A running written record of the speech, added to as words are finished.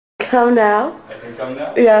come now? I can come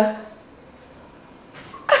now? Yeah.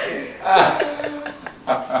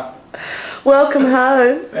 Welcome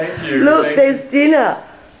home. Thank you. Look, Thank there's you. dinner.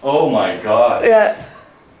 Oh my god. Yeah.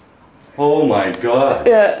 Oh my god.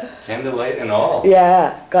 Yeah. Candlelight and all.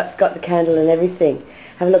 Yeah. Got the candle and everything.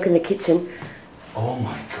 Have a look in the kitchen. Oh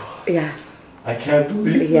my god. Yeah. I can't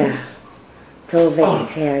believe Yeah. this. It's all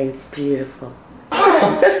vegetarian. It's beautiful.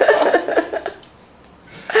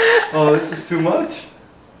 Oh, this is too much.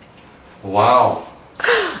 Wow.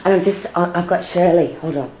 And I've got Shirley.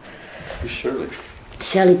 Hold on. Who's Shirley?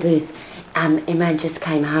 Shirley Booth. Emma just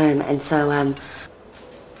came home, and so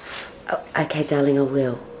oh, okay, darling, I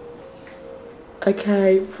will.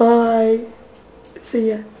 Okay, bye. See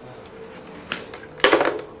ya.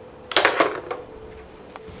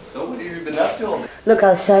 So what have you been up to all day? Look,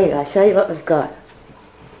 I'll show you. I'll show you what we've got.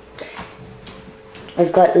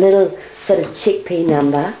 We've got little sort of chickpea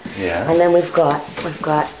number. Yeah. And then we've got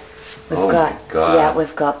Oh my God. yeah,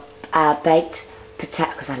 we've got baked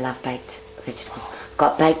potato, because I love baked vegetables.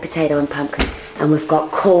 Got baked potato and pumpkin, and we've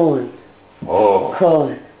got corn. Oh.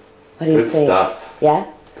 Corn. What do you Good think? stuff. Yeah?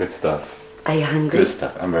 Good stuff. Are you hungry? Good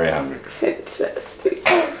stuff. I'm very hungry. Interesting.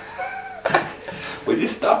 Will you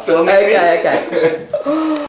stop filming me? Okay.